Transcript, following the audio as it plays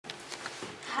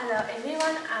Hello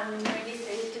everyone, I'm really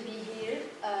thrilled to be here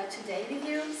today with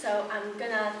you. So I'm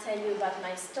gonna tell you about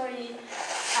my story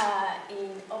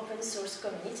in open source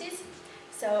communities.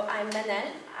 So I'm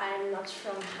Manel, I'm not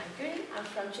from Hungary, I'm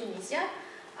from Tunisia,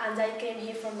 and I came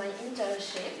here for my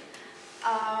internship.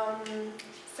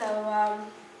 So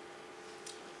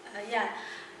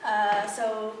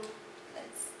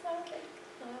let's start.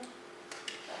 It's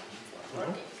not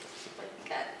working.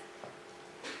 Okay.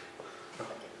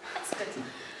 That's good.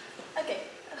 Okay,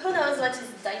 who knows what is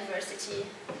diversity?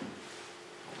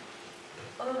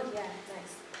 Oh yeah,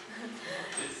 nice.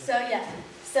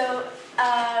 So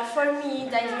for me,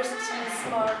 diversity is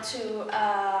more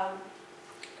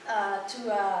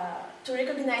to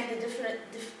recognize the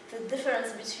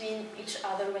difference between each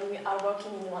other when we are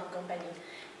working in one company.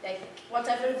 Like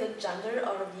whatever the gender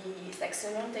or the sex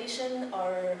orientation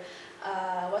or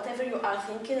whatever you are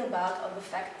thinking about, or the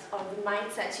fact or the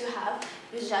mindset you have,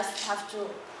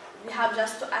 we have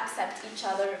just to accept each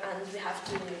other, and we have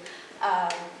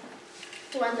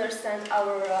to understand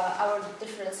our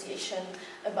differentiation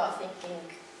about thinking.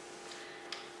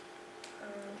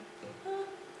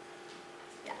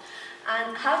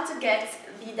 And how to get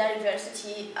the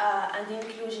diversity and the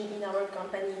inclusion in our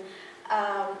company.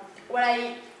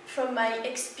 From my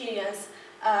experience,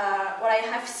 what I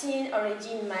have seen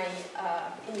already in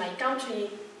my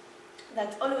country,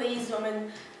 that always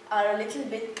women are a little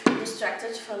bit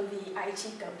distracted from the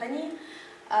IT company.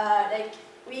 Like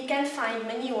we can find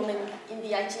many women in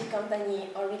the IT company,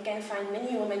 or we can find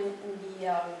many women in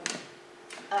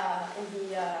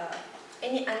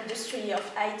any industry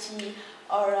of IT,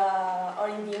 or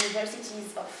in the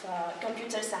universities of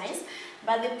computer science.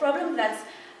 But the problem that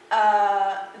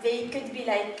they could be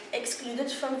like excluded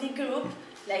from the group.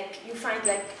 Like you find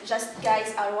like just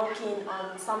guys are working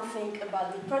on something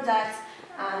about the product,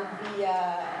 and the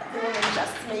women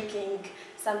just making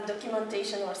some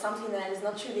documentation or something that is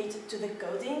not related to the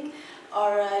coding.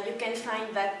 Or you can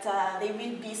find that they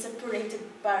will be separated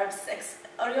by sex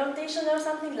orientation or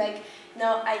something, like,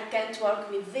 no, I can't work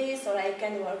with this, or I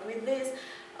can work with this.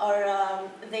 Or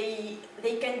they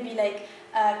can be like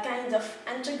kind of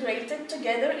integrated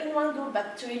together in one group,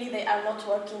 but really they are not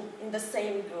working in the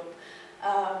same group.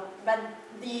 But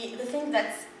the thing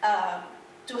that's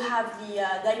to have the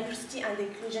diversity and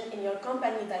inclusion in your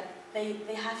company, that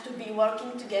they have to be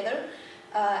working together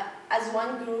as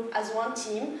one group, as one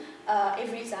team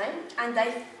every time. And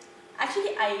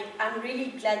I'm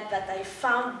really glad that I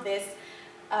found this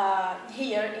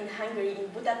here in Hungary, in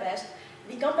Budapest,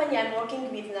 the company I'm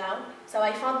working with now. So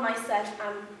I found myself,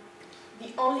 I'm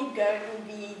the only girl in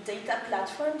the data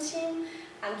platform team,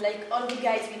 and like all the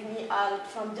guys with me are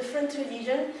from different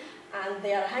religion, and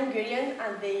they are Hungarian,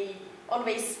 and they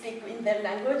always speak in their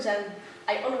language, and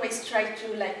I always try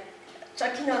to like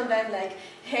check in on them, like,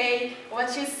 hey,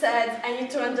 what you said, I need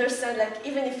to understand, like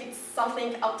even if it's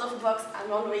something out of the box,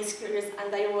 I'm always curious,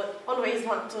 and I would always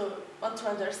want to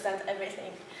understand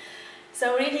everything.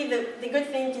 So really the good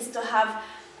thing is to have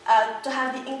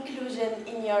the inclusion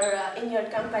in your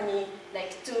company,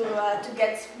 like to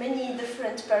get many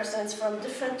different persons from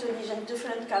different religion,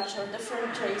 different culture,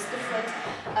 different race,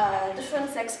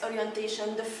 different sex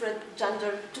orientation, different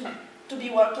gender, to be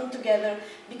working together,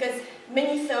 because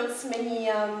many thoughts, many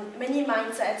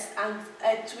mindsets, and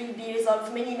it will be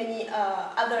resolved many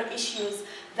other issues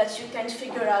that you can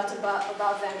figure out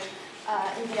about them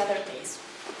in the other case.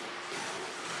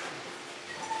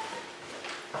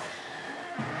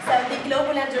 So the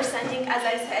global understanding, as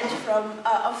I said,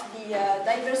 of the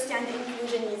diversity and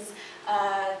inclusion is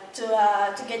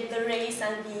to get the race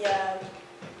and the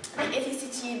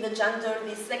ethnicity, the gender,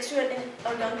 the sexual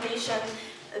orientation.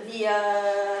 We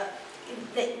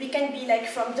can be like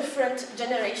from different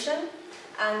generation,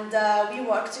 and we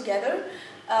work together.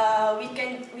 We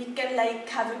can like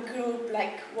have a group,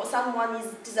 like someone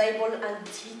is disabled and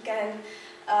he can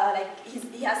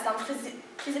he has some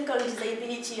physical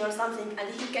disability or something,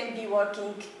 and he can be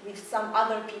working with some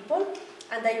other people,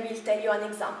 and I will tell you an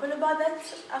example about that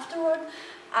afterward.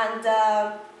 And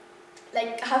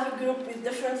like have a group with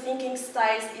different thinking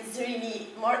styles is really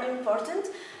more important,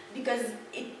 because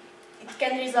it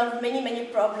can resolve many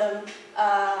problems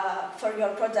for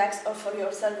your products or for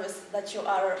your service that you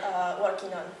are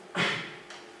working on.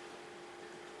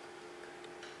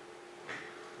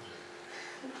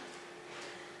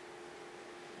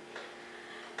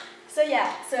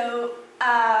 So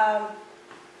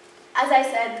as I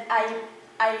said,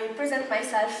 I present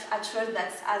myself at first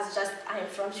as just I'm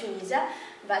from Tunisia,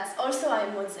 but also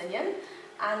I'm Mozillian,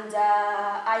 and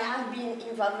I have been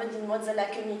involved in Mozilla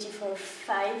Community for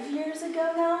 5 years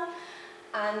ago now,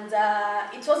 and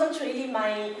it wasn't really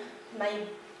my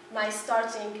my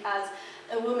starting as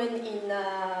a woman in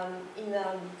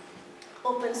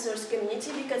open source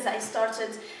community, because I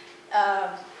started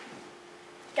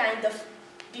kind of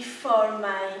before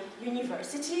my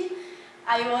university.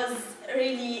 I was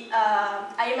really,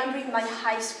 I remember in my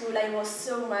high school I was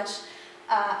so much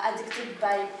addicted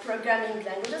by programming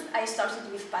languages. I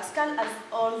started with Pascal as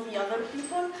all the other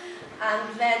people,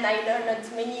 and then I learned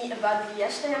many about the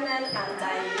HTML, and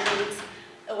I made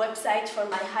a website for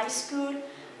my high school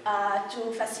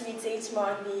to facilitate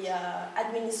more the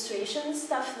administration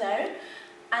stuff there.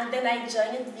 And then I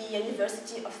joined the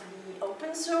University of the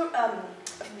Open Source,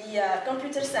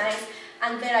 Computer Science,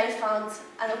 and there I found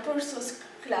an open source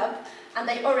club, and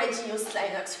I already used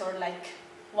Linux for like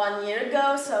 1 year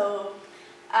ago, so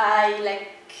I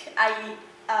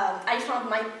found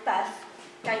my path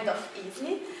kind of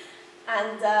easily.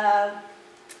 And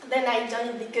then I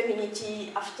joined the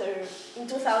community in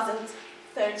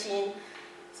 2013,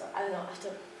 so I don't know, after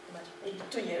maybe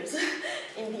 2 years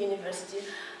in the university.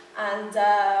 And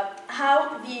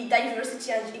how the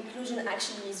diversity and inclusion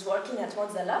actually is working at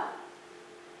Mozilla.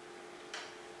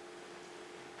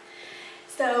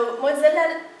 So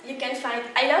Mozilla, you can find,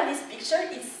 I love this picture.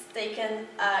 It's taken,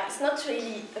 it's not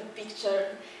really a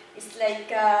picture, it's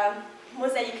like a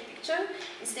mosaic picture.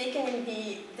 It's taken in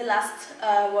the last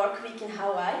work week in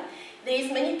Hawaii. There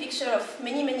is many pictures of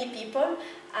many people,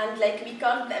 and like we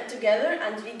called them together,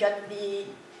 and we got the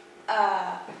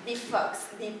fox,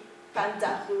 the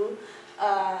pandarou.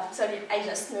 Sorry, I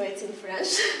just know it in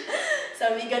French.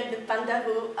 So we got the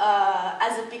pandarou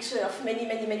as a picture of many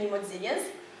Mozillians.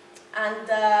 And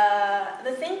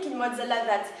the thing in Mozilla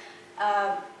that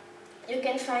you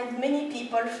can find many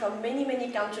people from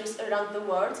many countries around the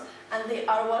world, and they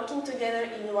are working together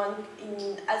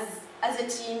as a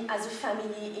team, as a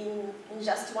family, in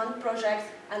just one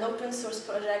project, an open source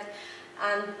project,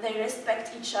 and they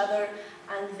respect each other,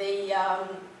 and they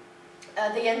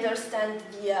understand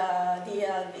the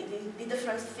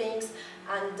different things,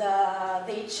 and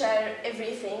they share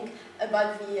everything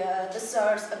about the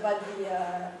source, about the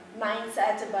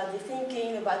mindset, about the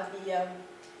thinking, about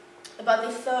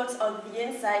the thoughts or the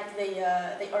insight they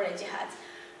already had.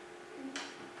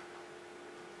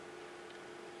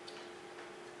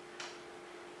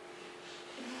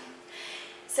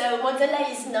 So Mozilla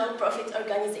is a no-profit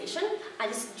organization,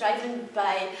 and it's driven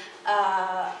by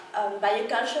a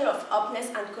culture of openness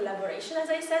and collaboration. As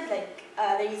I said, like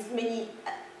there is many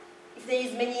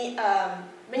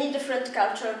different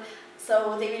cultures,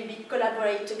 so they will be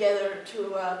collaborate together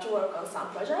to work on some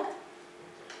project.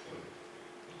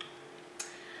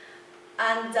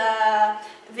 And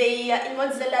in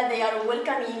Mozilla, they are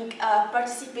welcoming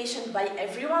participation by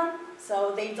everyone.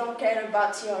 So they don't care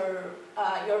about your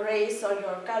race or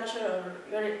your culture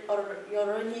or your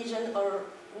religion or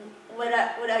where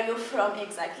are you from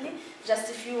exactly. Just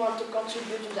if you want to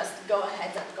contribute, you just go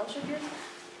ahead and contribute.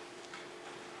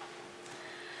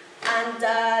 And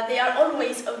they are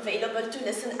always available to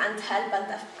listen and help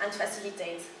and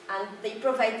facilitate. And they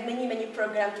provide many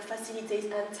programs to facilitate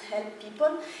and help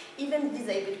people, even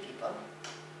disabled people.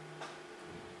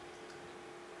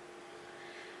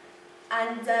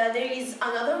 And there is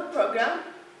another program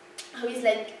who is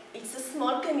like, it's a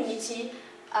small community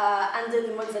under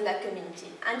the Mozilla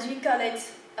community. And we call it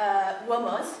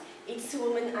WoMoz. It's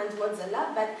Women and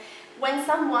Mozilla. But when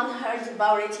someone heard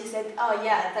about it, he said, oh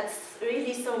yeah, that's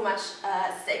really so much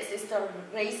sexist or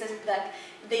racist that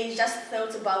they just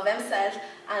thought about themselves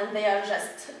and they are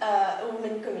just a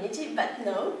women community, but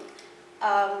no.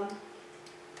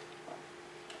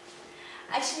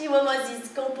 Actually, WoMoz is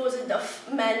composed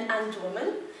of men and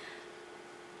women.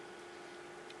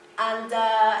 And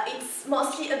it's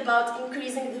mostly about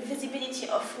increasing the visibility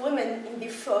of women in the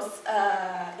first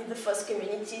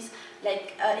communities,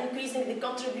 like increasing the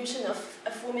contribution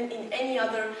of women in any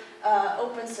other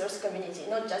open source community,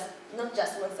 not just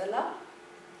Mozilla.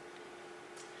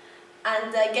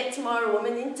 And get more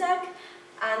women in tech.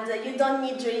 And you don't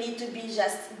need really to be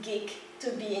just geek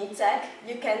to be in tech.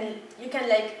 You can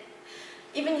like,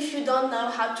 even if you don't know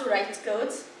how to write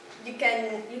code, you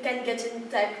can get in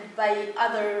tech by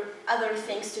other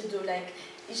things to do. Like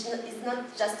it's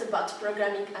not just about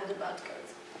programming and about code.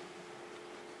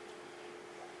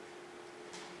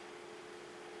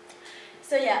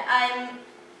 So yeah,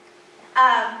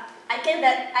 I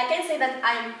can say that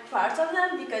I'm part of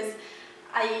them because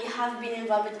I have been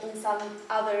involved in some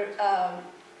other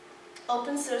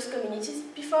open source communities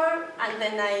before, and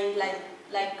then I like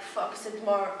like focused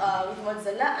more with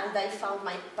Mozilla, and I found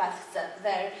my path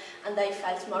there, and I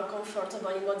felt more comfortable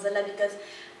in Mozilla because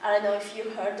I don't know if you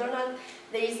heard or not,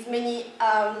 there is many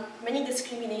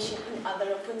discrimination in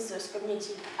other open source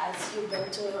community as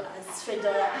Ubuntu, as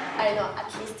Fedora. I don't know,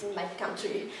 at least in my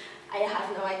country. I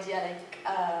have no idea like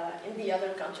in the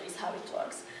other countries how it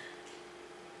works.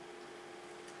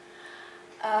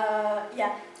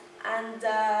 Yeah, and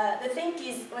the thing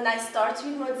is, when I started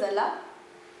with Mozilla,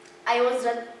 I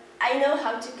know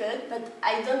how to code, but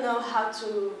I don't know how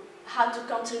to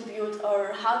contribute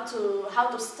or how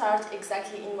to start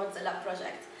exactly in Mozilla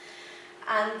project.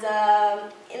 And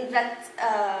in that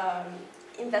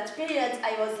period,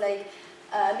 I was like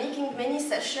making many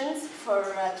sessions for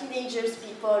teenagers,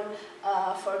 people,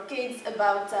 for kids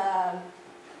about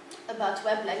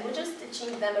web languages,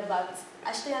 teaching them about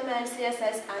HTML,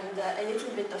 CSS, and a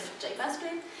little bit of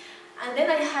JavaScript. And then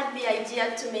I had the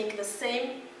idea to make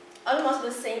almost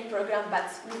the same program, but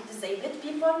with disabled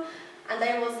people. And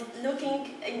I was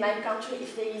looking in my country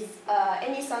if there is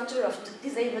any center of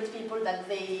disabled people that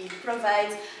they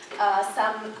provide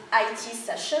some IT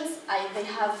sessions.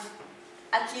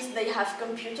 At least they have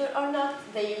computer or not.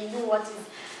 They know what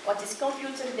is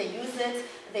computer. They use it.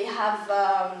 They have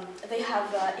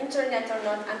internet or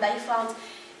not. And I found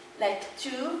like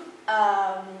two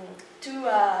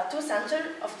centers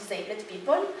of disabled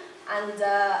people, and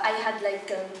I had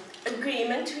like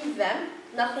agreement with them.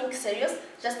 Nothing serious.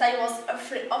 Just I was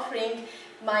offering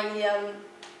my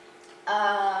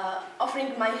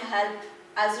help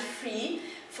as free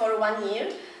for 1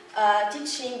 year,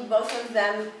 teaching both of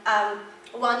them.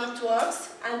 One it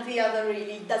works, and the other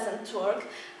really doesn't work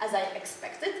as I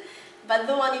expected. But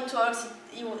the one it works,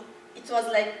 it was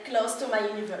like close to my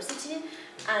university,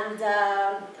 and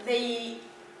they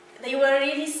were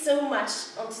really so much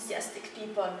enthusiastic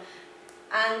people.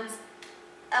 And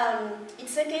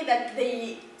it's okay that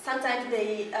sometimes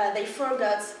they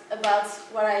forgot about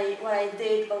what I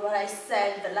did or what I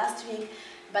said the last week,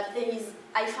 but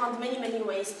I found many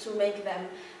ways to make them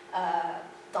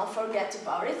don't forget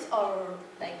about it, or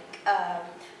like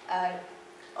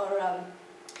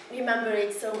remember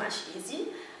it so much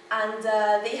easy. And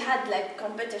they had like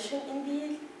competition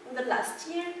in the last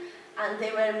year, and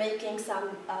they were making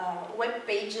some web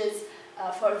pages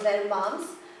for their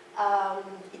moms.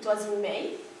 It was in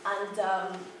May, and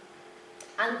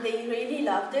they really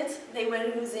loved it. They were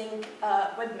using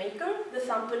WebMaker, the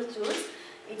sample tools.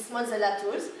 It's Mozilla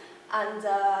tools, and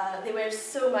they were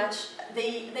so much.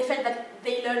 They felt that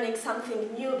they learning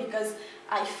something new, because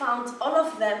I found all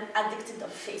of them addicted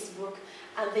of Facebook,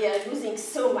 and they are using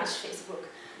so much Facebook.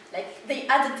 Like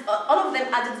all of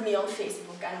them added me on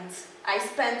Facebook, and I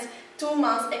spent 2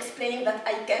 months explaining that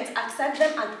I can't accept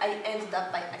them, and I ended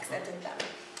up by accepting them.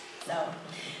 So,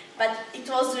 but it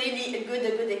was really a good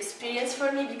experience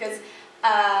for me, because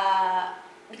I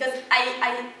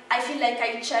feel like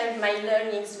I shared my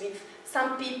learnings with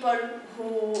some people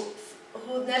who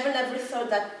never thought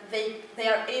that they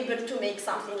are able to make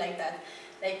something like that.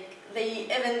 Like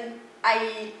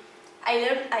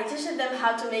I teach them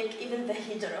how to make even the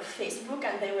header of Facebook,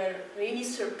 and they were really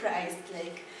surprised.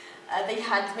 Like they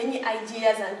had many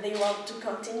ideas and they want to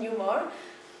continue more.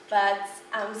 But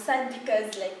I'm sad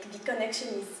because like the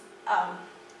connection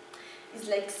is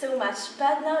like so much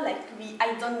bad now. Like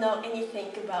I don't know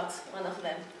anything about one of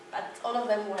them, but all of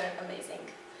them were amazing,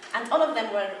 and all of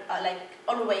them were like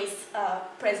always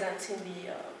present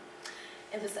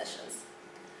in the sessions.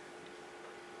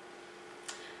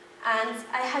 And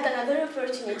I had another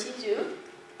opportunity too.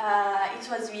 It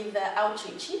was with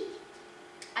Outreachy.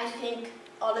 I think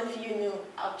all of you knew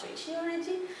Outreachy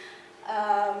already.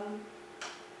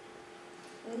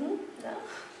 No?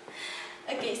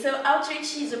 Okay, so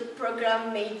Outreachy is a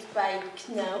program made by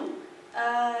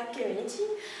Mozilla Community,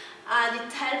 and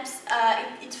it helps.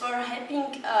 It's for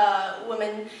helping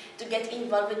women to get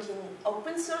involved in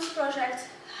open source projects.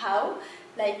 How?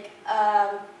 Like.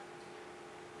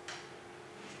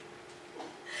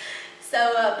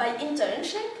 By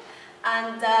internship,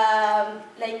 and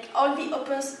like all the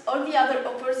other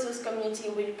open source community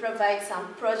will provide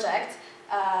some project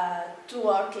to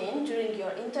work in during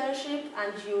your internship,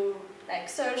 and you like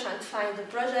search and find the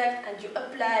project, and you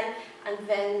apply, and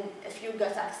then if you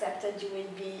got accepted, you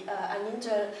will be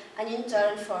an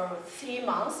intern for 3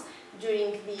 months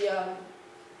during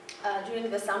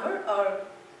the summer or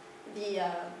the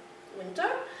winter.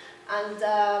 And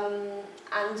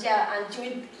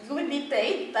you will be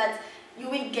paid, but you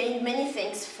will gain many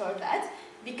things for that,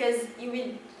 because you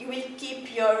will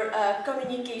keep your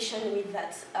communication with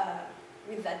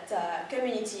with that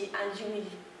community, and you will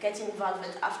get involved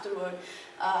afterward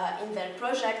in their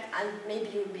project, and maybe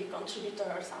you'll be a contributor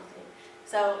or something.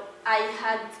 So I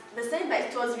had the same, but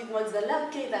it was with Mozilla.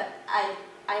 Okay, that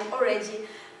I'm already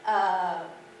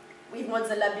with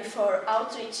Mozilla before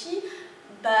Outreachy,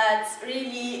 but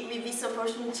really with this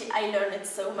opportunity I learned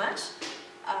so much.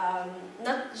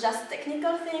 Not just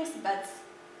technical things, but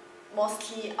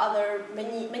mostly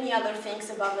many other things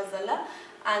about Mozilla,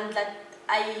 and that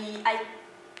I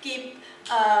keep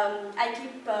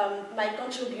my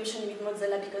contribution with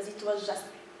Mozilla because it was just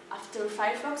after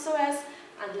Firefox OS,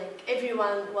 and like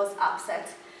everyone was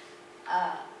upset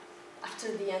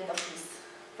after the end of this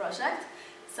project.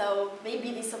 So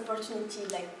maybe this opportunity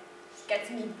like gets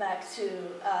me back to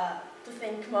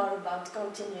think more about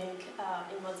continuing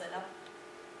in Mozilla.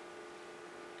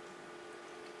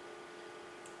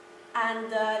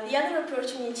 And the other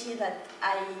opportunity that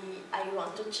I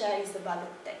want to share is about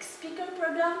the Tech Speaker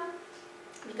program,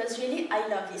 because really I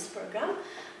love this program.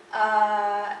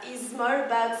 It's more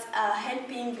about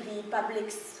helping the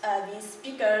public, the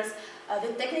speakers,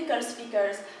 the technical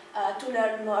speakers, to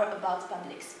learn more about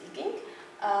public speaking.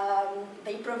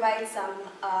 They provide some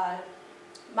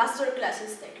master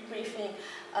classes, tech briefing,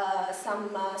 some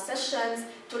sessions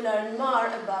to learn more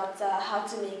about how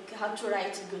to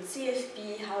write a good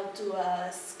CFP, how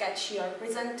to sketch your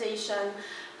presentation,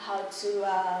 how to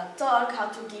talk, how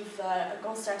to give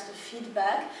constructive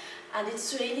feedback, and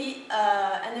it's really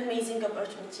an amazing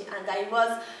opportunity. And I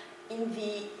was in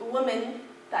the women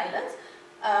pilot,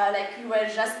 like we were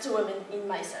just 2 women in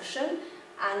my session,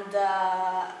 and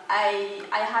I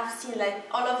have seen like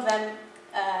all of them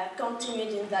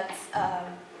continued in that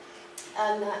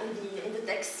in the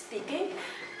text speaking,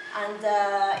 and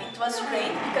it was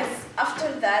great because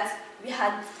after that we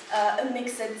had a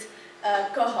mixed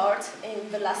cohort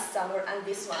in the last summer and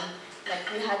this one. Like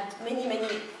we had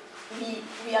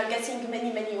we are getting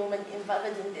many women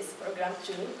involved in this program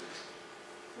too.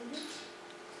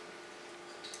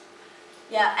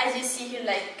 Yeah, as you see here,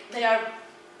 like there are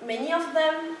many of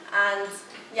them, and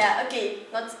yeah, okay,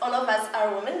 not all of us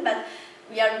are women, but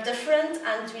we are different,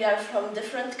 and we are from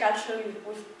different cultures,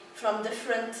 from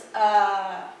different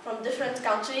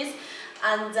countries,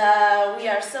 and we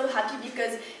are so happy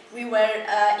because we were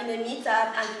in a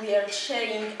meetup and we are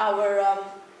sharing our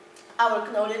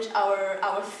knowledge,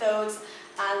 our thoughts,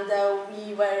 and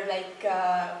we were like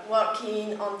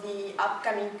working on the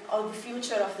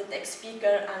future of the tech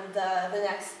speaker and the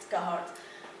next cohort.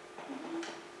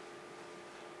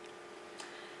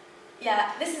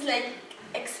 Yeah, this is like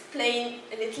explain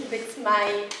a little bit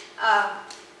my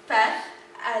path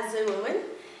as a woman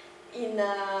in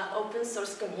open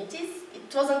source communities.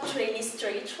 It wasn't really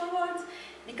straightforward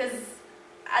because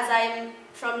as I'm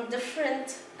from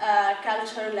different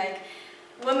culture, like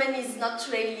women is not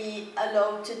really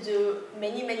allowed to do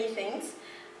many things,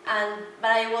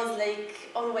 but I was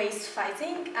like always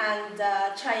fighting and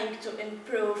trying to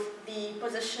improve the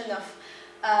position of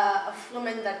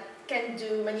women that can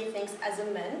do many things as a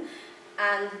man.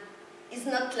 And it's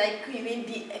not like we will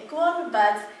be equal,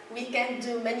 but we can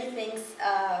do many things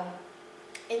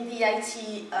in the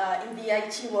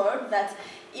IT world that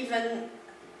even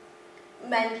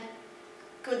men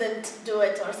couldn't do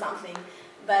it or something.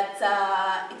 But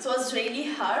it was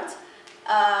really hard.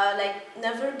 Like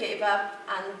never gave up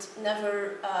and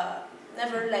never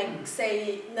like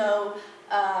say no.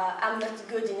 I'm not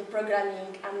good in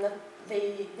programming. I'm not.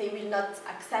 They will not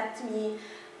accept me.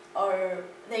 Or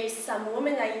there is some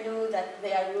women I know that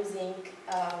they are using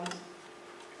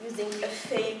a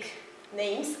fake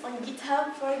names on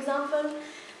GitHub, for example,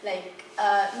 like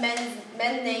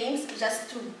men names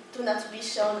just to not be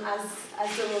shown as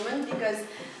a woman, because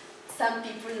some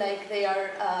people like they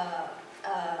are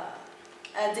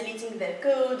deleting their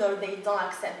code or they don't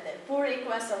accept their pull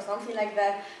requests or something like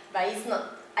that. But it's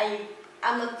not.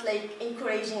 I'm not like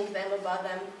encouraging them about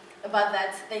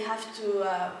that. They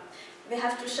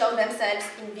have to show themselves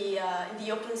in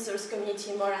the open source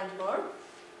community more and more.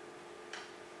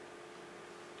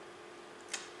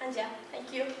 And yeah,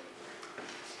 thank you.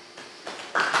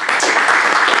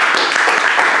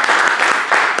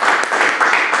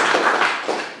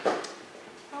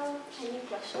 Any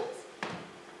questions?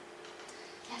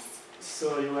 Yes.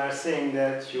 So you are saying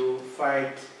that you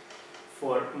fight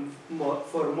for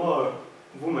more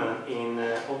women in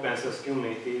open source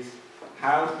communities.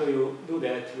 How do you do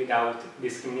that without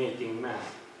discriminating men?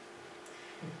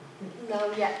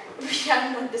 No, yeah, we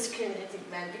are not discriminating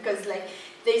men, because like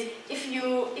if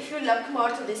you look more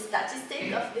to the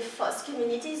statistic of the FOSS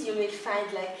communities, you will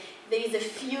find like there is a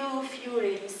few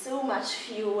really so much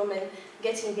few women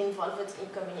getting involved in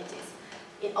communities.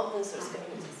 in open source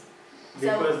communities.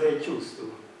 Because they choose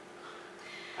to,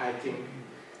 I think.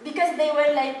 Because they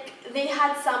were like, they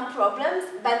had some problems,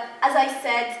 but as I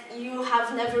said, you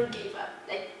have never gave up.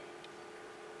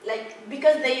 Like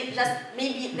because they just,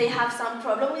 maybe they have some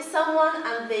problem with someone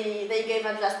and they gave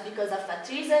up just because of that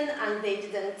reason and they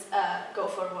didn't go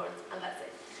forward, and that's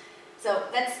it. So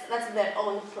that's their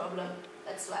own problem,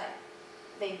 that's why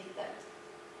they did that.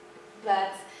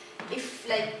 But if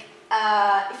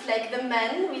the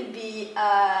men will be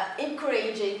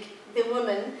encouraging the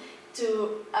women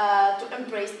to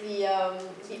embrace the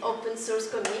open source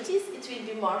communities, it will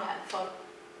be more helpful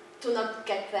to not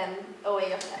get them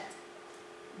away of that.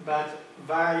 But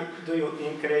why do you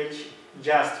encourage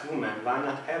just women? Why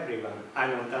not everyone? I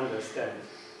don't understand.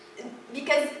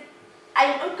 Because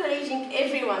I'm encouraging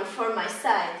everyone for my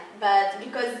side, but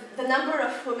because the number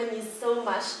of women is so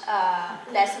much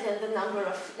less than the number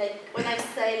of, like, when I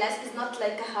say less, it's not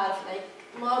like a half, like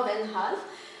more than half,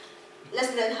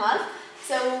 less than half.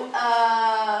 So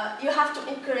you have to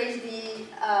encourage the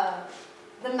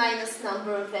minus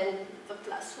number than the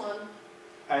plus one.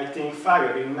 I think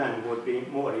firing men would be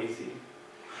more easy.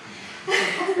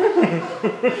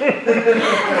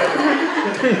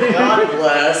 God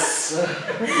bless.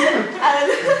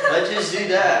 Let's just do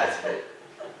that.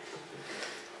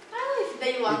 If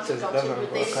they want to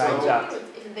contribute, they contribute.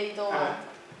 If they don't want.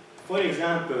 For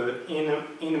example,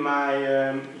 in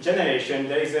my generation,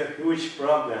 there is a huge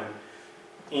problem.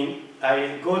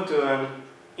 I go to an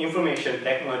information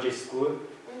technology school,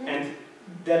 and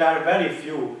there are very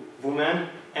few women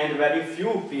and very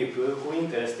few people who are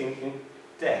interested in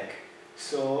tech.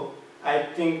 So I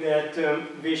think that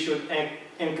we should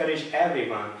encourage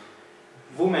everyone.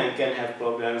 Women can have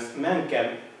problems, men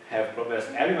can have problems,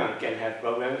 everyone can have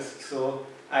problems. So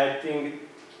I think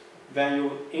when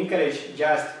you encourage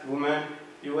just women,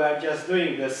 you are just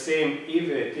doing the same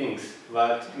evil things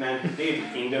what men did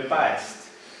in the past.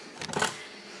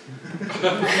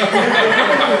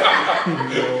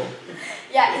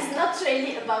 Yeah, it's not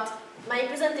really about my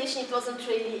presentation. It wasn't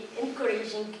really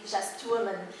encouraging just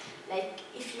women. Like,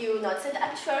 if you noted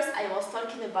at first, I was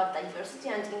talking about diversity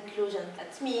and inclusion.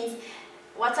 That means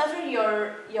whatever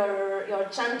your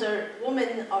gender,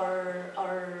 woman or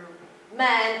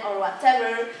man or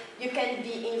whatever, you can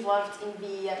be involved in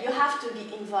you have to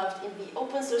be involved in the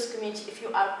open source community if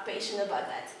you are passionate about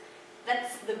that.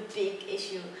 That's the big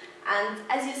issue. And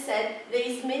as you said, there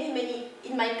is many,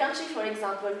 in my country, for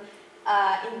example,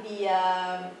 in the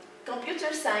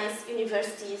computer science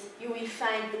universities, you will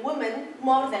find women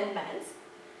more than men,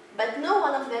 but no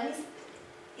one of them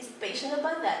is passionate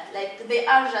about that. Like, they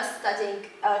are just studying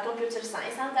computer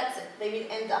science and that's it. They will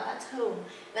end up at home.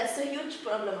 That's a huge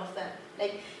problem of them.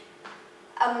 Like,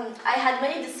 I had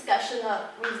many discussions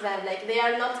with them. Like, they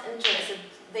are not interested.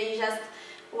 They just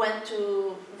went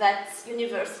to that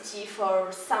university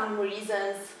for some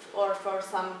reasons or for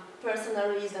some personal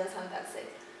reasons, and that's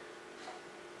it.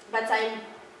 But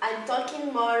I'm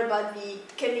talking more about the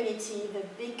community, the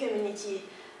big community.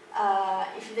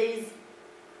 If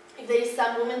there is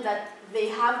some women that they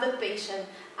have the passion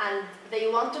and they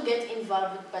want to get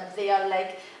involved, but they are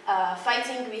like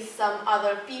fighting with some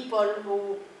other people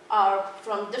who are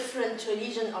from different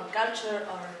religion or culture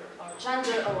or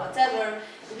gender or whatever,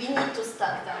 we need to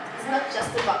start that. It's not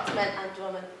just about men and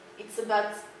women. It's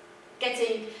about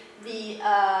getting the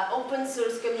open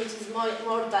source communities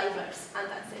more diverse, and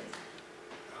that's it.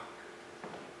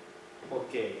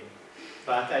 Okay,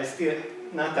 but I still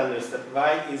not understand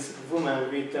why is woman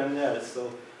written there.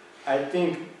 So I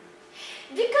think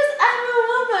because I'm a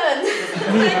woman.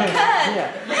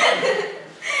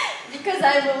 Because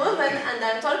I'm a woman and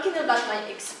I'm talking about my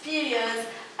experience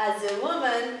as a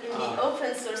woman in the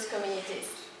open source communities.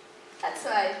 That's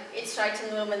why it's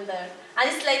written woman there. And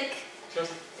it's like,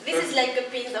 this is like a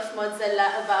piece of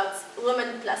Mozilla about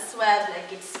women plus web,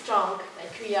 like it's strong,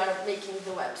 like we are making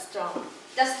the web strong,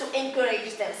 just to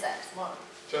encourage themselves more.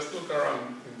 Just look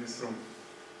around in this room,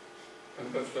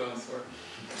 and that's the answer.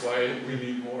 Why we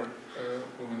need more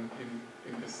women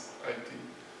in this IT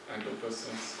and open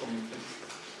source community.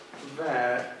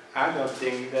 Well, I don't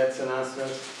think that's an answer,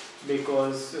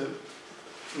 because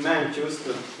men choose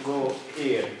to go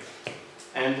here,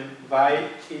 and why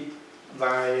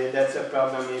that's a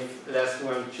problem if less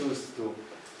women choose to.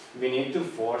 We need to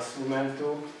force women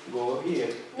to go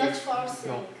here. Not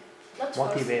forcing. No. Not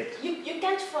Motivate. forcing. You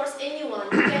can't force anyone.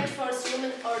 You can't force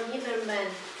women or neither men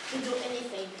to do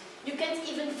anything. You can't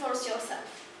even force yourself.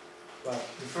 But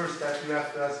the first step you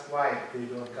have to ask why they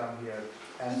don't come here.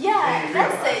 And yeah,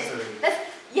 that's it.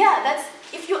 That's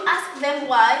if you ask them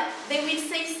why, they will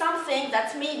say something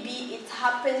that maybe it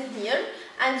happened here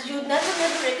and you never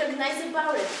recognize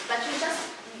about it. But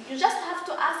you just have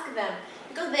to ask them,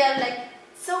 because they are like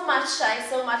so much shy,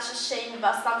 so much ashamed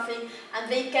about something, and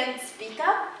they can't speak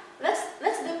up. That's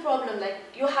the problem. Like,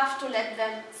 you have to let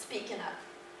them speak up.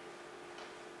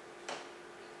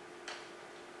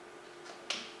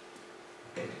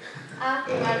 You are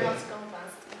not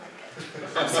convinced.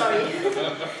 Okay. I'm sorry.